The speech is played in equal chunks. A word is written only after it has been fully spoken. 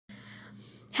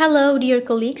Hello, dear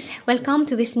colleagues. Welcome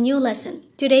to this new lesson.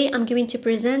 Today, I'm going to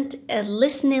present a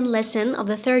listening lesson of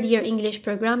the third year English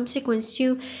program, Sequence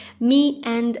 2, Me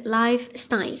and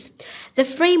Lifestyles. The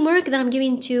framework that I'm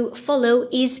going to follow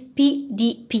is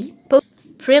PDP.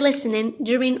 Pre-listening,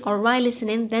 during or while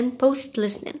listening, then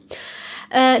post-listening.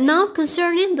 Now,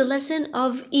 concerning the lesson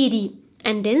of ED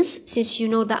endings, since you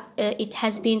know that it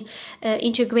has been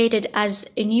integrated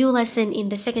as a new lesson in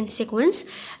the second sequence,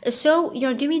 so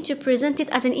you're going to present it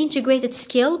as an integrated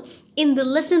skill in the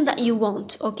lesson that you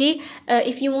want. Okay,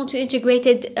 if you want to integrate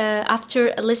it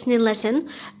after a listening lesson,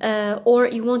 or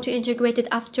you want to integrate it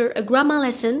after a grammar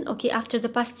lesson, okay, after the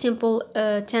past simple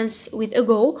tense with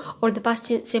ago or the past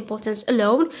simple tense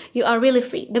alone, you are really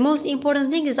free. The most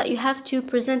important thing is that you have to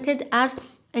present it as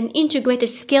an integrated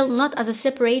skill, not as a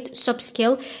separate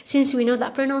sub-skill, since we know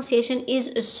that pronunciation is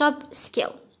a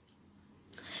sub-skill.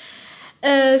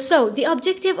 So the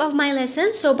objective of my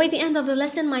lesson, so by the end of the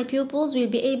lesson my pupils will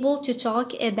be able to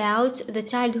talk about the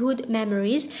childhood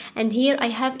memories, and here I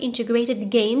have integrated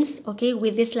games, okay,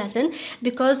 with this lesson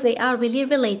because they are really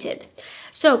related.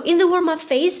 So in the warm-up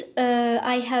phase,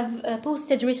 I have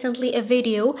posted recently a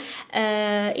video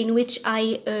in which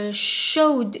I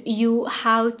showed you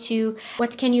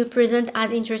what can you present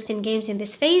as interesting games in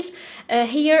this phase.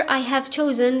 Here I have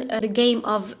chosen the game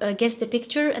of guess the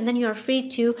picture, and then you are free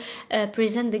to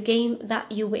present the game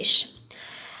that you wish.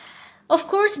 Of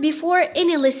course, before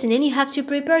any listening, you have to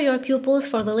prepare your pupils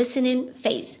for the listening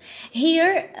phase.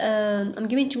 Here, I'm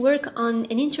going to work on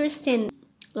an interesting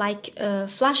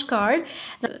flashcard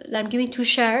that I'm going to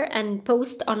share and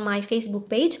post on my Facebook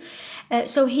page.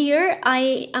 So here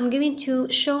I am going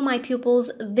to show my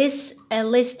pupils this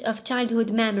list of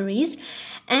childhood memories,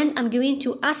 and I'm going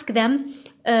to ask them,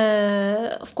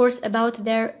 of course, about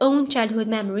their own childhood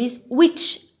memories,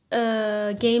 which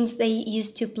games they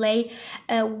used to play,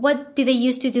 what did they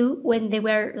used to do when they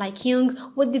were like young,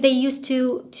 what did they used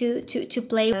to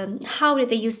play, how did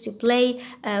they used to play,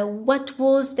 what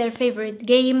was their favorite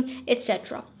game,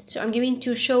 etc. So I'm going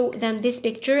to show them this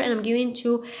picture, and I'm going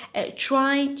to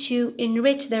try to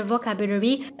enrich their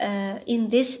vocabulary in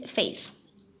this phase.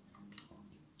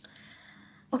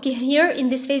 Okay, here in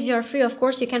this phase you are free. Of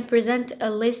course, you can present a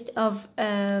list of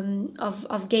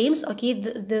games. Okay,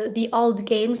 the old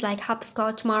games like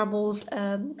hopscotch, marbles,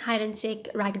 hide and seek,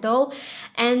 ragdoll,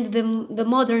 and the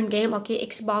modern game. Okay,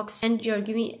 Xbox, and you're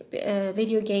giving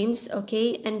video games.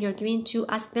 Okay, and you're going to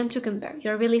ask them to compare.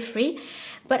 You're really free,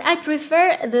 but I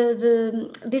prefer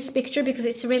this picture because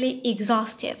it's really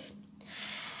exhaustive.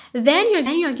 Then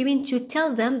you're going to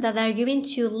tell them that they're going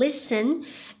to listen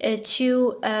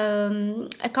to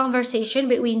a conversation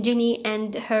between Jenny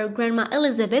and her grandma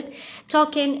Elizabeth,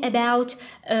 talking about,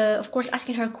 of course,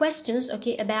 asking her questions,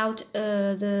 okay, about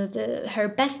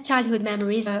her best childhood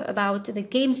memories, about the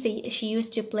games she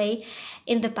used to play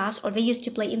in the past, or they used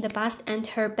to play in the past, and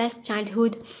her best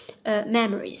childhood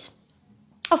memories.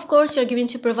 Of course, you're going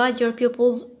to provide your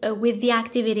pupils with the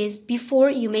activities before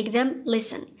you make them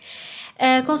listen.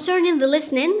 Concerning the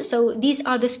listening, so these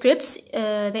are the scripts.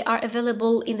 They are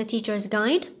available in the teacher's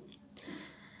guide.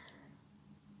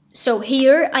 So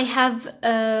here I have,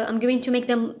 I'm going to make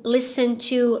them listen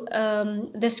to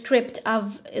the script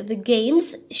of the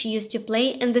games she used to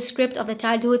play and the script of the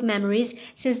childhood memories,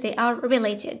 since they are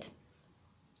related.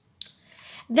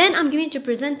 Then I'm going to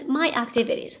present my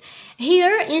activities.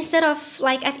 Here, instead of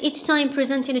like at each time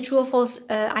presenting a true or false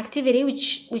activity,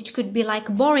 which could be like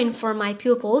boring for my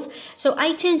pupils, so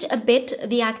I change a bit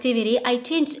the activity. I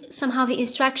change somehow the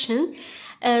instruction.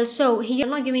 So here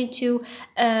I'm not going to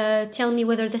tell me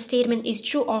whether the statement is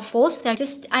true or false. They're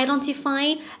just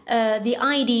identify the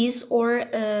IDs or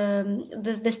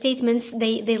the statements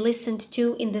they listened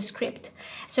to in the script.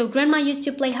 So grandma used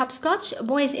to play hopscotch.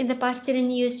 Boys in the past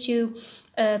didn't used to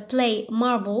play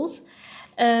marbles.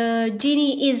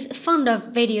 Jeannie is fond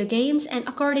of video games, and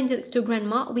according to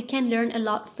grandma, we can learn a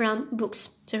lot from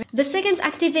books. So the second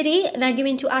activity, they're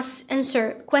going to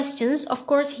answer questions. Of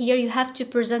course, here you have to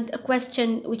present a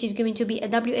question which is going to be a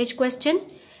WH question,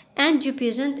 and you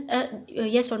present a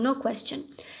yes or no question.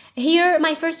 Here,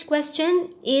 my first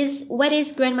question is, what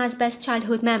is grandma's best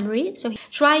childhood memory? So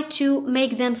try to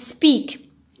make them speak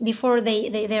before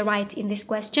they write in this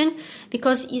question,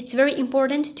 because it's very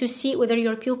important to see whether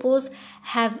your pupils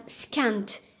have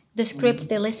scanned the script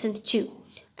they listened to.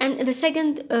 And the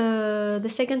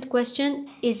second question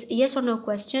is yes or no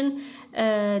question.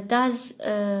 Does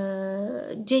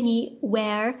Jenny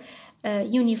wear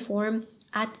uniform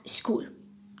at school?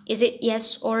 Is it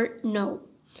yes or no?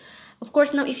 Of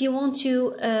course, now if you want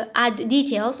to add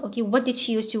details, okay, what did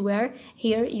she used to wear?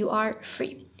 Here you are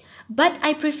free. but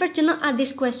I prefer to not add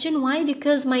this question. Why?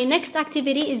 Because my next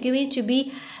activity is going to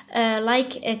be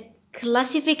like a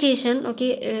classification,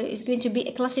 okay, is going to be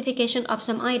a classification of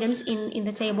some items in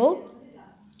the table.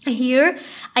 Here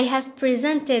I have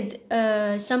presented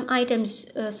some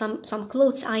items, some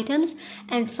clothes items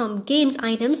and some games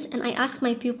items, and I asked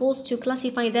my pupils to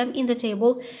classify them in the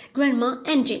table Grandma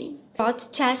and Jenny.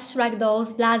 Chess,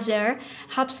 ragdolls, blazer,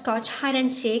 hopscotch, hide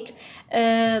and seek,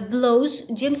 blows,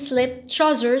 gym slip,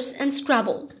 trousers, and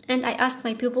Scrabble. And I asked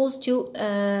my pupils to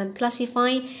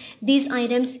classify these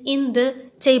items in the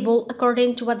table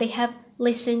according to what they have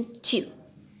listened to.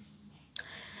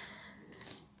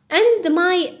 And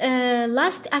my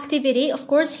last activity, of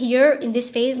course, here in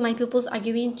this phase, my pupils are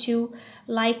going to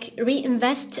like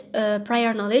reinvest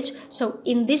prior knowledge. So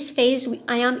in this phase,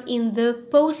 I am in the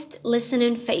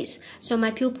post-listening phase. So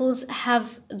my pupils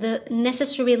have the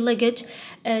necessary luggage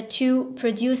to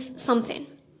produce something.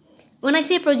 When I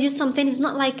say produce something, it's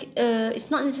not like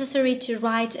it's not necessary to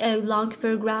write a long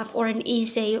paragraph or an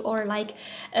essay or like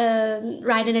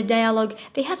write in a dialogue.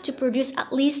 They have to produce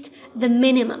at least the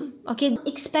minimum. Okay, don't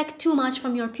expect too much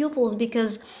from your pupils,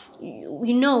 because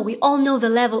we all know the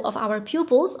level of our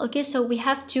pupils. Okay, so we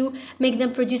have to make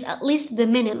them produce at least the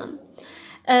minimum.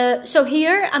 So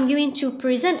here I'm going to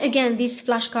present again this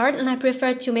flashcard, and I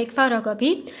prefer to make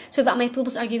photocopy so that my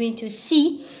pupils are going to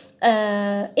see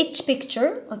each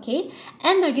picture, okay,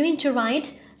 and they're going to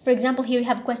write. For example, here you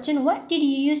have a question: what did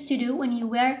you used to do when you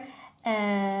were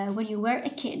a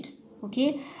kid?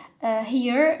 Okay,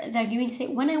 here they're going to say,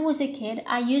 when I was a kid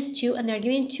I used to, and they're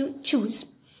going to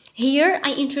choose. Here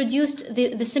I introduced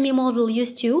the semi-modal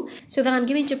used to, so that I'm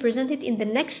going to present it in the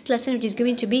next lesson, which is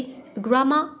going to be a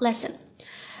grammar lesson.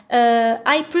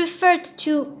 I preferred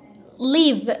to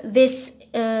leave this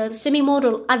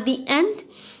semi-modal at the end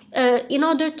in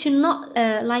order to not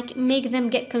like make them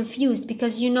get confused,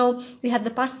 because we have the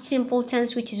past simple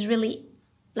tense, which is really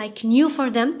like new for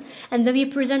them, and then we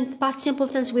present past simple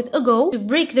tense with ago to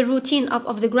break the routine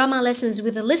of the grammar lessons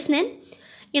with the listening,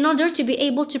 in order to be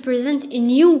able to present a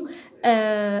new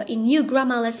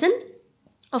grammar lesson.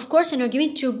 Of course, and you're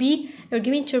going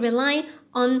to rely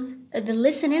on the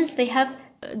listenings they have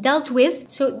dealt with,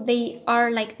 so they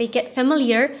get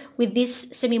familiar with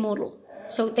this semi-modal.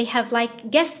 So they have like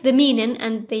guessed the meaning,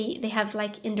 and they have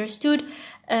like understood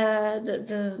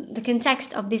the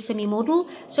context of this semi-modal.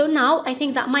 So now I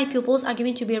think that my pupils are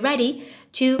going to be ready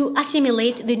to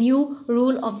assimilate the new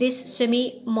rule of this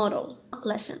semi-modal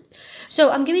lesson.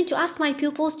 So I'm going to ask my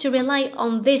pupils to rely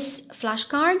on this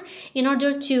flashcard in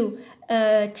order to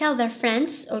tell their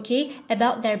friends, okay,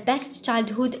 about their best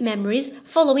childhood memories,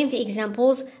 following the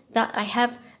examples that I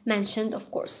have mentioned, of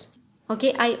course.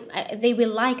 Okay, they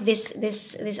will like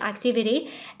this activity.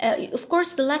 Of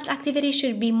course, the last activity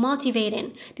should be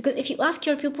motivating, because if you ask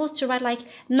your pupils to write like,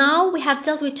 now we have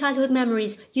dealt with childhood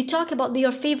memories, you talk about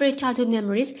your favorite childhood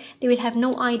memories, they will have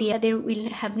no idea. They will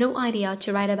have no idea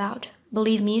to write about.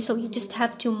 Believe me. So you just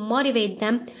have to motivate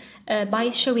them by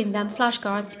showing them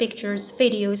flashcards, pictures,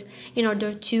 videos, in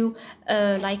order to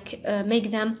make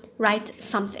them write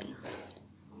something.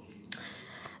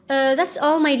 That's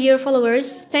all, my dear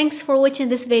followers. Thanks for watching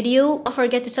this video. Don't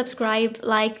forget to subscribe,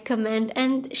 like, comment,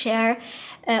 and share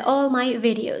all my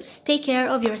videos. Take care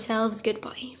of yourselves.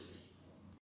 Goodbye.